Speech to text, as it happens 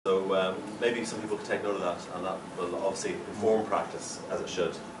So maybe some people could take note of that, and that will obviously inform practice, as it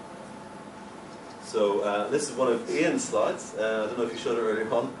should. So this is one of Ian's slides. I don't know if you showed it earlier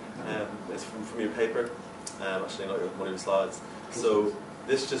on. It's from your paper. Actually, not one of your slides. So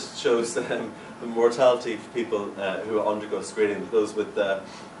this just shows the mortality for people who undergo screening. Those without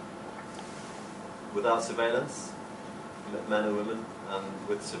surveillance, men and women, and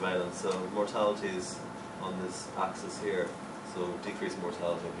with surveillance. So mortality is on this axis here. So decreased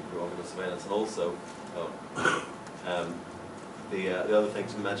mortality in people who undergo surveillance. And also, the other thing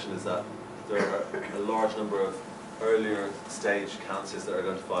to mention is that there are a large number of earlier stage cancers that are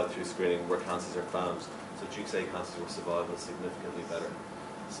identified through screening where cancers are found. So Duke's A cancers where survival is significantly better.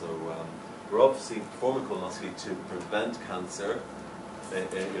 So we're obviously performing colonoscopy to prevent cancer,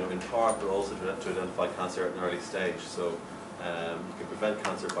 in part, but also to identify cancer at an early stage. So you can prevent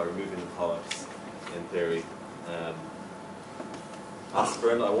cancer by removing the polyps, in theory.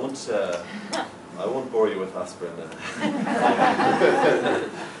 Aspirin, I won't bore you with aspirin.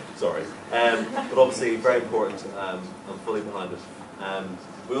 Sorry, but obviously very important. I'm fully behind it.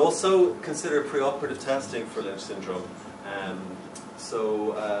 We also consider preoperative testing for Lynch syndrome.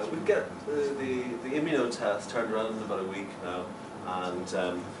 So we get the immunotest turned around in about a week now,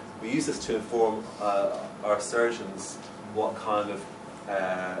 and we use this to inform our surgeons what kind of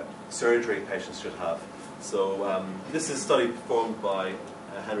surgery patients should have. So this is a study performed by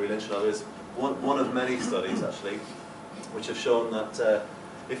Henry Lynch and others, one of many studies actually, which have shown that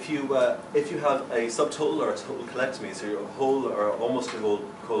if you have a subtotal or a total colectomy, so your whole or almost your whole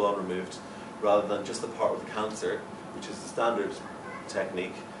colon removed, rather than just the part with the cancer, which is the standard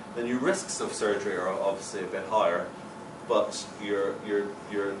technique, then your risks of surgery are obviously a bit higher, but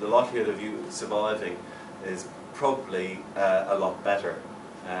the likelihood of you surviving is probably a lot better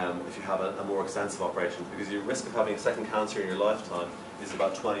if you have a more extensive operation, because your risk of having a second cancer in your lifetime is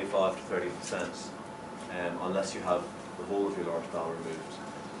about 25 to 30%, unless you have the whole of your large bowel removed.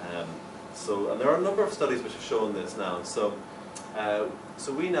 And there are a number of studies which have shown this now. So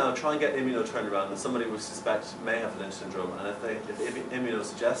we now try and get immuno turned around, and somebody we suspect may have Lynch syndrome, and if immuno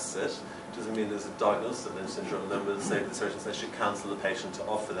suggests it, doesn't mean there's a diagnosis of Lynch syndrome, then we'll say to the surgeons they should cancel the patient to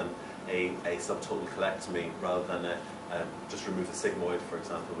offer them a subtotal colectomy rather than just remove the sigmoid, for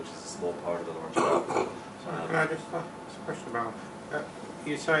example, which is a small part of the large bowel. Sorry, can I just ask a question about,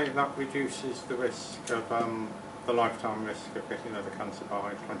 you say that reduces the risk of the lifetime risk of getting another cancer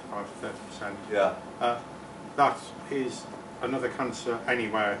by 25 to 30%. Yeah. That is another cancer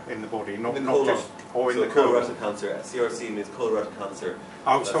anywhere in the body, not just or in the colorectal cancer. CRC means colorectal cancer.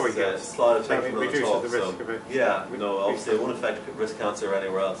 Oh, sorry, yes. Slide So it reduces the risk of it. Yeah, no, obviously it won't affect risk cancer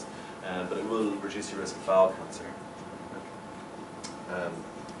anywhere else, but it will reduce your risk of bowel cancer.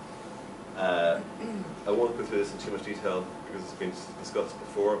 I won't go through this in too much detail because it's been discussed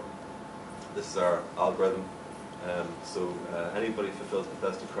before. This is our algorithm. So anybody fulfills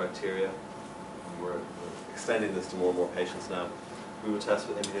Bethesda criteria, and we're extending this to more and more patients now. We would test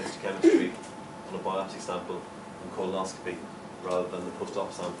with immunohistochemistry on a biopsy sample and colonoscopy rather than the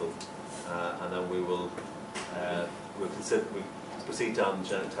post-op sample, and then we will we'll proceed down the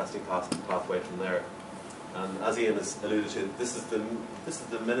genetic testing pathway from there. And as Ian has alluded to, this is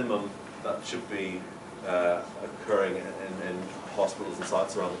the minimum that should be occurring in hospitals and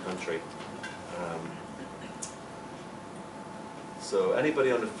sites around the country. So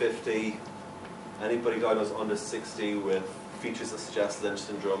anybody under 50, anybody diagnosed under 60 with features that suggest Lynch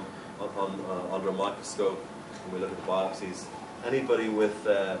syndrome under a microscope, when we look at the biopsies, anybody with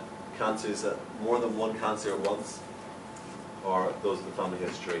cancers, more than one cancer at once, or those with the family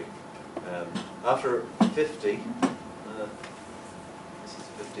history. After 50, this is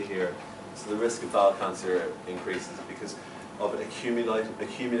 50 here, so the risk of bowel cancer increases because of an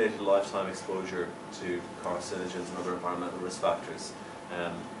accumulated lifetime exposure to carcinogens and other environmental risk factors.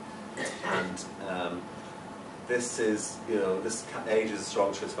 This is, this age is a strong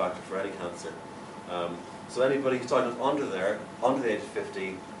risk factor for any cancer. So anybody who's diagnosed under the age of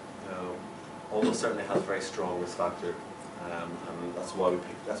 50, almost certainly has a very strong risk factor. And that's why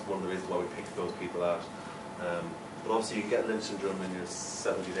that's one of the reasons why we picked those people out. But obviously you get Lynch syndrome in your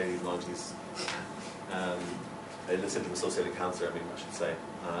 70s, 80s, 90s. Lynch syndrome-associated cancer, I should say.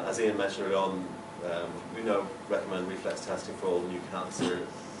 As Ian mentioned earlier on, we now recommend reflex testing for all new cancer,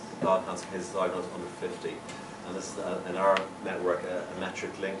 bowel cancer cases diagnosed under 50. And this is, in our network, a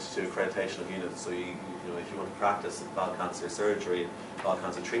metric linked to accreditation of units. So if you want to practice bowel cancer surgery, bowel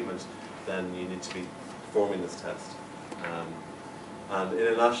cancer treatment, then you need to be performing this test. And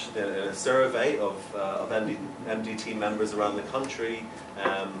in a survey of MDT members around the country,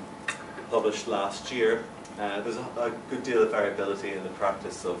 published last year, there's a good deal of variability in the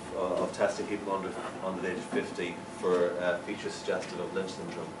practice of testing people under the age of 50 for features suggestive of Lynch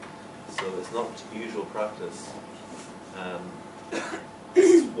syndrome. So it's not usual practice.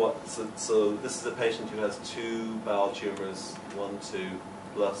 So this is a patient who has 2 bowel tumours, 1, 2,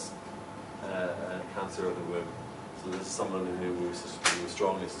 plus cancer of the womb. So this is someone who we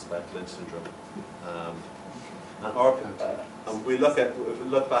strongly suspect Lynch syndrome. And we look at, if we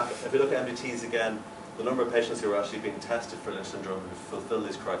look at MDTs again, the number of patients who are actually being tested for Lynch syndrome who fulfill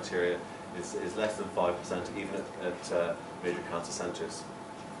these criteria is less than 5%, even at major cancer centres,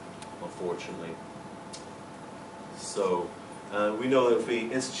 unfortunately. So we know that if we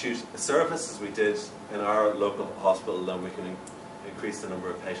institute a service, as we did in our local hospital, then we can increase the number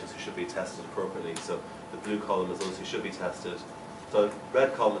of patients who should be tested appropriately. So the blue column is those who should be tested. So the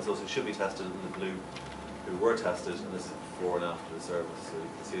red column is those who should be tested, and the blue who were tested, and this is before and after the service. So you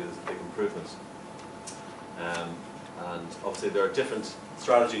can see there's a big improvement. And obviously there are different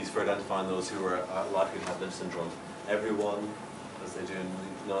strategies for identifying those who are likely to have Lynch syndrome. Everyone, as they do in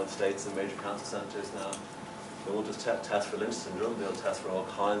the United States and major cancer centres now, they won't just test for Lynch syndrome, they'll test for all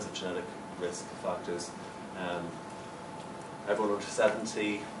kinds of genetic risk factors. Everyone under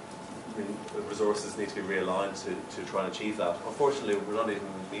 70, resources need to be realigned to try and achieve that. Unfortunately, we're not even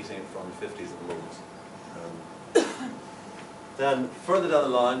meeting it from the 50s at the moment. Then further down the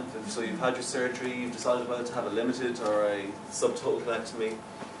line, so you've had your surgery, you've decided whether to have a limited or a subtotal colectomy,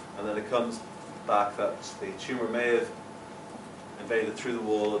 and then it comes back that the tumour may have invaded through the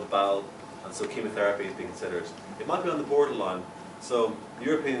wall of the bowel, and so chemotherapy is being considered. It might be on the borderline. So the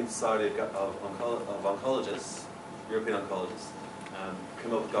European Society of Oncologists, European Oncologists,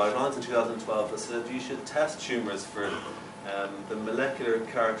 came up with guidelines in 2012 that said you should test tumours for the molecular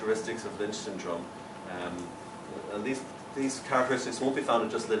characteristics of Lynch syndrome. And these characteristics won't be found in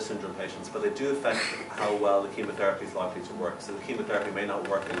just Lynch syndrome patients, but they do affect how well the chemotherapy is likely to work. So the chemotherapy may not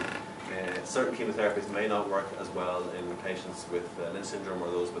work in, certain chemotherapies may not work as well in patients with Lynch syndrome or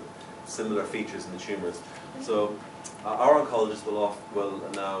those with similar features in the tumours. So our oncologists will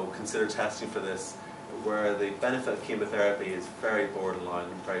now consider testing for this, where the benefit of chemotherapy is very borderline,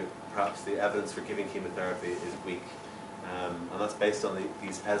 perhaps the evidence for giving chemotherapy is weak. And that's based on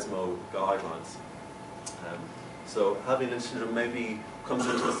these ESMO guidelines. So having Lynch syndrome maybe comes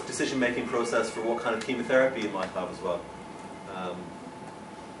into this decision-making process for what kind of chemotherapy you might have as well.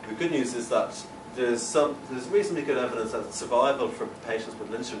 The good news is that there's reasonably good evidence that survival for patients with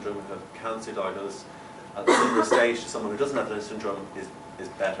Lynch syndrome who have cancer diagnosed at a similar stage to someone who doesn't have Lynch syndrome is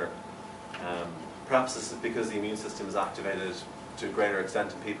better. Perhaps this is because the immune system is activated to a greater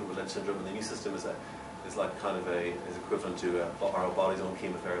extent in people with Lynch syndrome, and the immune system is like kind of is equivalent to our body's own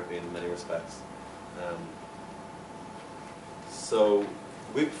chemotherapy in many respects. So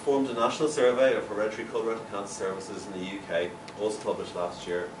we performed a national survey of hereditary colorectal cancer services in the UK, also published last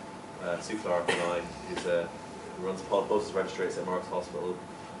year. Sue Clark and I, who runs the polyposis registry at St Mark's Hospital.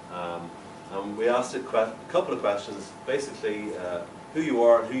 And we asked a couple of questions, basically who you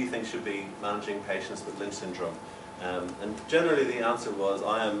are and who you think should be managing patients with Lynch syndrome. And generally the answer was,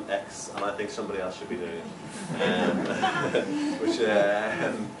 I am X and I think somebody else should be doing it, which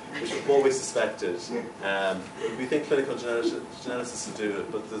is what we suspected. We think clinical geneticists will do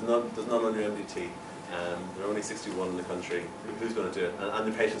it, but there's none on your MDT. There are only 61 in the country. Who's going to do it? And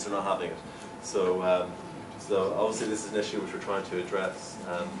the patients are not having it. So, so obviously this is an issue which we're trying to address.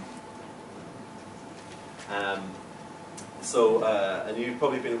 And you've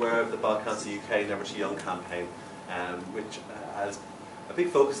probably been aware of the Bowel Cancer UK Never Too Young campaign, which has a big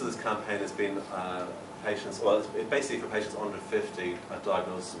focus of this campaign has been patients. Well, it's basically for patients under 50 at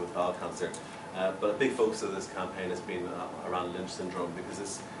diagnosis with bowel cancer. But a big focus of this campaign has been around Lynch syndrome,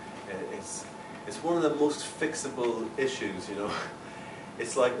 because it's one of the most fixable issues. You know,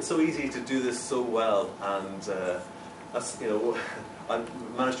 it's like it's so easy to do this so well, and that's, you know, I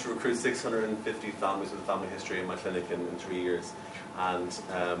managed to recruit 650 families with a family history in my clinic in 3 years, and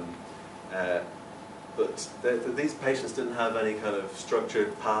but these patients didn't have any kind of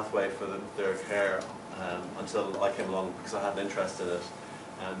structured pathway for their care until I came along, because I had an interest in it,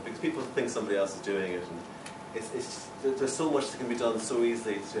 because people think somebody else is doing it, and there's so much that can be done so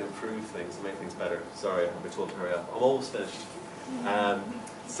easily to improve things and make things better. Sorry, I've been told to hurry up. I'm almost finished.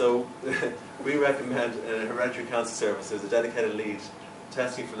 So we recommend in hereditary cancer services a dedicated lead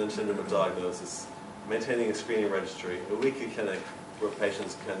testing for Lynch syndrome at diagnosis, maintaining a screening registry, a weekly clinic where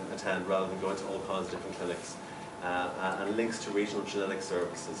patients can attend rather than going to all kinds of different clinics, and links to regional genetic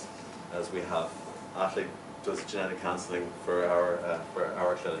services, as we have. Ashley does genetic counselling for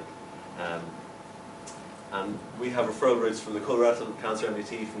our clinic. And we have referral routes from the colorectal cancer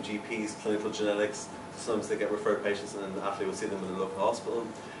MDT, from GPs, clinical genetics, sometimes they get referred patients, and then after we'll see them in the local hospital,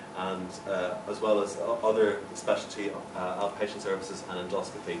 and as well as other specialty outpatient services and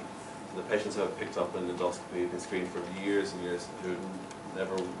endoscopy. So the patients who have picked up an endoscopy have been screened for years and years, who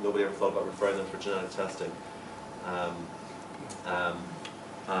nobody ever thought about referring them for genetic testing.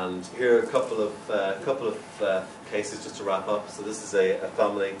 And here are a couple of cases just to wrap up. So this is a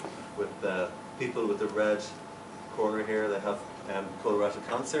family with people with the red corner here. They have colorectal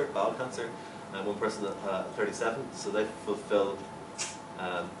cancer, bowel cancer, and one person at 37. So they fulfill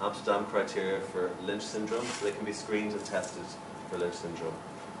Amsterdam criteria for Lynch syndrome. So they can be screened and tested for Lynch syndrome.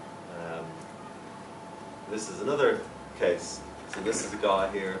 This is another case. So this is a guy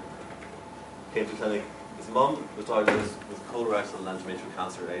here, came to clinic. His mum was diagnosed with colorectal and endometrial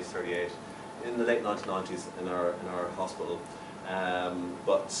cancer at age 38 in the late 1990s in our hospital.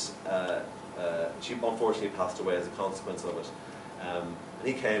 But she unfortunately passed away as a consequence of it. And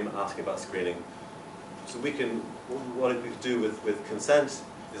he came asking about screening. So what we could do with consent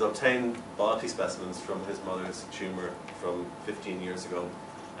is obtain biopsy specimens from his mother's tumour from 15 years ago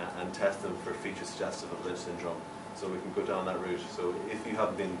and test them for features suggestive of Lynch syndrome. So we can go down that route. So if you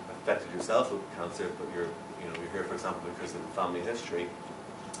haven't been affected yourself with cancer, but you're here, for example, because of family history,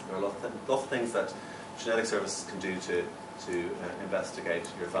 there are lots of things that genetic services can do to investigate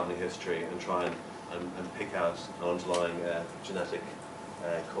your family history and try and pick out an underlying genetic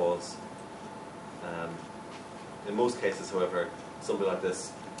cause. In most cases, however, somebody like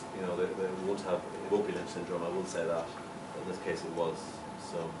this, they won't be Lynch syndrome. I will say that. But in this case, it was.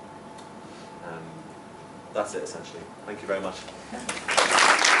 So that's it essentially. Thank you very much.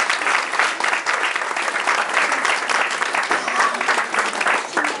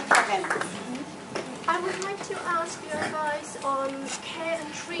 I would like to ask your advice on care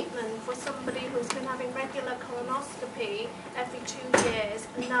and treatment for somebody who's been having regular colonoscopy every 2 years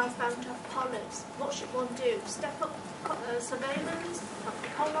and now found to have polyps. What should one do? Step up surveillance? Have the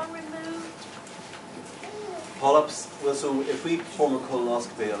colon removed? Polyps, well, so if we perform a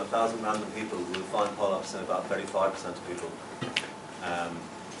colonoscopy on 1,000 random people, we'll find polyps in about 35% of people.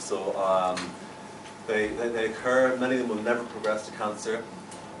 They occur, many of them will never progress to cancer,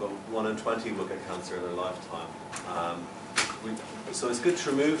 but 1 in 20 will get cancer in their lifetime. So it's good to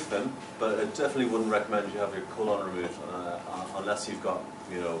remove them, but I definitely wouldn't recommend you have your colon removed unless you've got,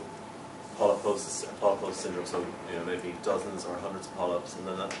 polyposis syndrome, so maybe dozens or hundreds of polyps, and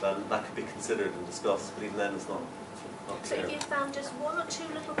then that could be considered and discussed. But even then, it's not So clear. if you found just 1 or 2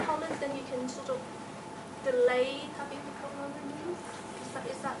 little polyps, then you can sort of delay having the colon removed.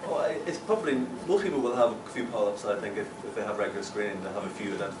 Is that the... Well, it's probably most people will have a few polyps. I think if they have regular screening, they have a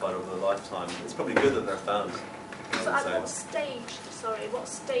few identified over their lifetime. It's probably good that they're found. So at what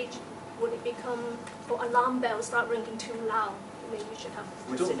stage would it become, or alarm bells start ringing too loud? I mean, you should have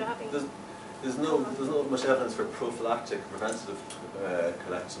consider having. There's not much evidence for prophylactic, preventative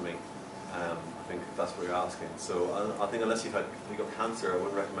colectomy. I think if that's what you're asking. So I think unless you've got cancer, I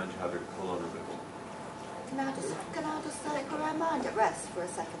wouldn't recommend you have your colon removal. Can I just put my mind at rest for a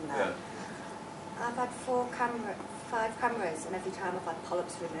second now? Yeah. I've had 5 cameras, and every time I've had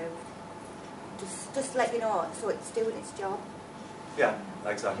polyps removed. Just to let you know, so it's doing its job. Yeah,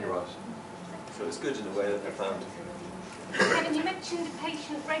 exactly right. So it's good in a way that they're found. Kevin, you mentioned a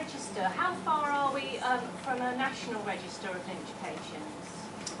patient register. How far are we from a national register of Lynch patients?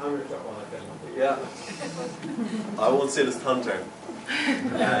 We've got one again. Yeah. I won't say this thunder.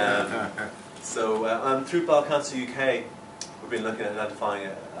 Through Bowel Cancer UK, we've been looking at identifying,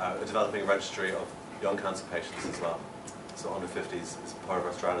 developing a registry of young cancer patients as well. So under 50s is part of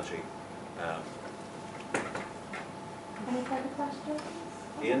our strategy. Any further questions?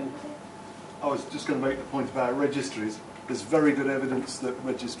 Ian? I was just going to make the point about registries. There's very good evidence that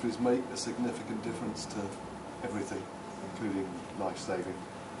registries make a significant difference to everything, including life-saving.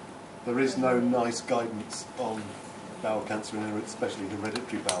 There is no nice guidance on bowel cancer, especially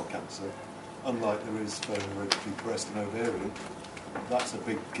hereditary bowel cancer, unlike there is for hereditary breast and ovarian. That's a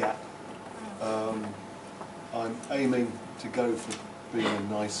big gap. I'm aiming to go for being a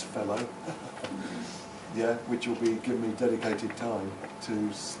nice fellow, yeah, which will be giving me dedicated time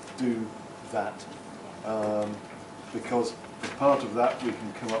to do that, because as part of that we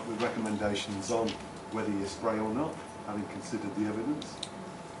can come up with recommendations on whether you spray or not, having considered the evidence,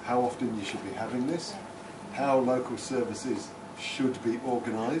 how often you should be having this, how local services should be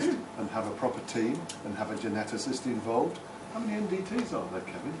organised and have a proper team and have a geneticist involved. How many MDTs are there,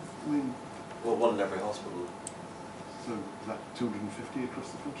 Kevin? I mean, Well, 1 in every hospital. so is that 250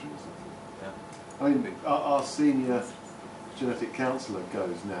 across the country or something? Yeah. I mean, our senior genetic counsellor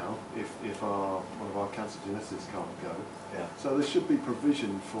goes now, if one of our cancer geneticists can't go. Yeah. So there should be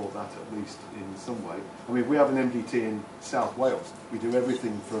provision for that at least in some way. I mean, we have an MDT in South Wales. We do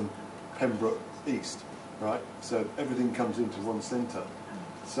everything from Pembroke East, right? So everything comes into one centre.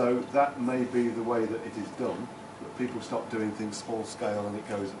 So that may be the way that it is done, that people stop doing things small scale and it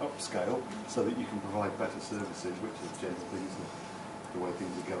goes upscale so that you can provide better services, which is generally the way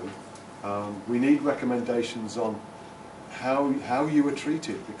things are going. We need recommendations on how you were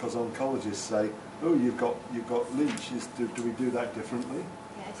treated, because oncologists say, oh, you've got Lynch. Do we do that differently?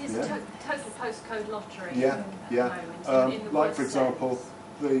 Yeah, it is a total postcode lottery. Yeah, yeah. At the moment, in the Like worst for example,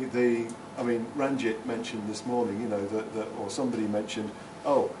 sense. I mean, Ranjit mentioned this morning, you know, that or somebody mentioned,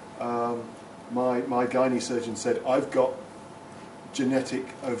 my gynae surgeon said I've got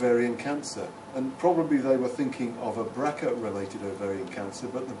genetic ovarian cancer. And probably they were thinking of a BRCA-related ovarian cancer,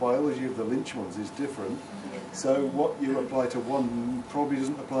 but the biology of the Lynch ones is different. So what you apply to one probably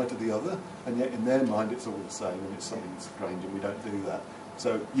doesn't apply to the other, and yet in their mind it's all the same, and it's something strange, and we don't do that.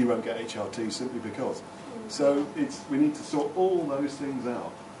 So you won't get HRT simply because. So we need to sort all those things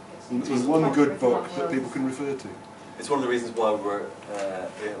out in one good book that people can refer to. It's one of the reasons why we're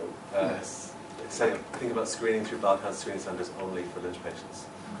thinking about screening through bowel cancer screening centres only for Lynch patients.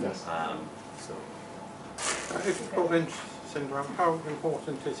 Yes. If you've got Lynch syndrome, how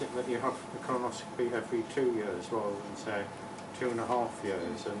important is it that you have a colonoscopy every 2 years rather than, say, 2.5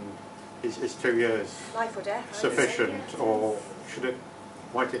 years? And is 2 years Life or death, sufficient, or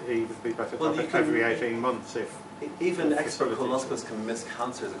might it even be better to have it every 18 months? Even expert colonoscopists can miss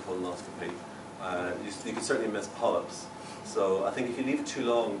cancer as a colonoscopy. You can certainly miss polyps. So I think if you leave it too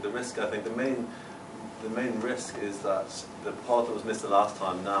long, the risk, I think the main risk is that the polyp that was missed the last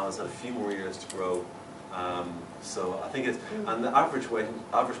time now has had a few more years to grow. So I think and the average wait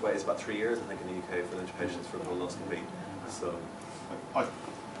is about 3 years, I think, in the UK for Lynch patients for colonoscopy. So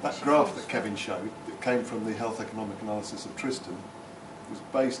that graph that Kevin showed, that came from the health economic analysis of Tristan, was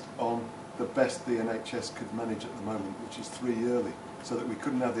based on the best the NHS could manage at the moment, which is 3 yearly, so that we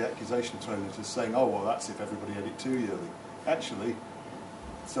couldn't have the accusation thrown at us saying, oh, well, that's if everybody had it 2 yearly. Actually,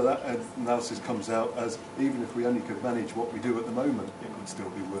 so that analysis comes out as even if we only could manage what we do at the moment, it would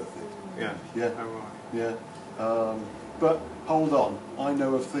still be worth it. Yeah. Yeah. Oh, right. Yeah. But hold on, I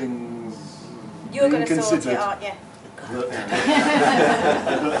know of things You're going to sort considered it, aren't you?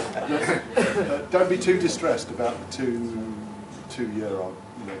 don't be too distressed about the two-year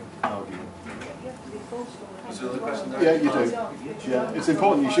argument. is there another question there? Yeah, you do. Yeah, it's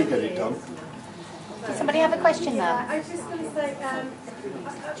important. You should get it done. Does somebody have a question there? I was just going to say,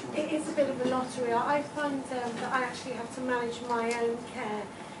 it is a bit of a lottery. I find that I actually have to manage my own care,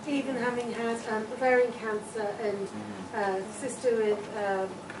 even having had ovarian cancer and sister with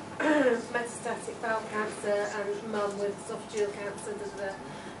metastatic bowel cancer and mum with esophageal cancer.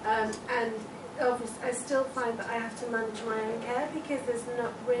 And obviously, I still find that I have to manage my own care because there's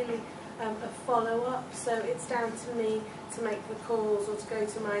not really a follow-up. So it's down to me to make the calls or to go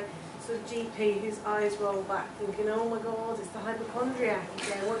to my sort of GP whose eyes roll back thinking, oh my God, it's the hypochondriac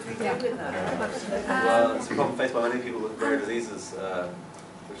again, what do we do with that? Well, it's a problem faced by many people with rare diseases,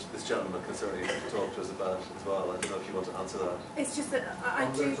 which this gentleman can certainly talk to us about as well. I don't know if you want to answer that. It's just that I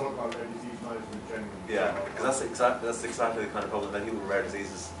do... talk about rare disease management generally. Yeah, because that's exactly the kind of problem that people with rare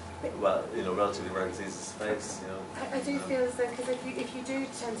diseases, well, relatively rare diseases face, I do feel as though, because if you do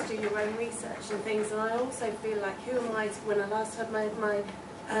tend to do your own research and things, and I also feel like, who am I, when I last had my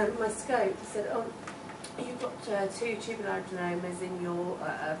scope, said, oh, you've got 2 tubular adenomas in your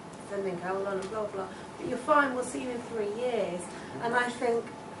ascending colon and blah blah, but you're fine, we'll see you in 3 years. And I think,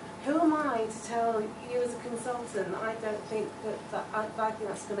 who am I to tell you as a consultant? I don't think I think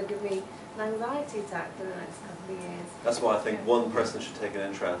that's going to give me an anxiety attack for the next couple of years. That's why I think one person should take an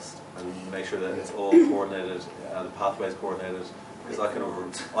interest and make sure that it's all coordinated, the pathways coordinated, because I can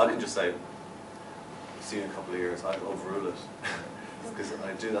just say, see you in a couple of years, I can overrule it. Because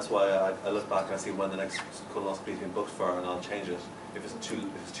I do, that's why I look back and I see when the next colonoscopy has been booked for, and I'll change it. If it's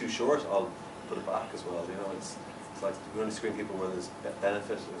too short, I'll put it back as well. It's like we only screen people where there's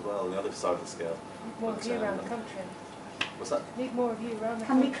benefit as well on the other side of the scale. More of you around the country. What's that? Need more of you around the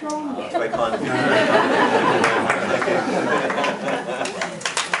Can we country. clone you? That's very kind of you.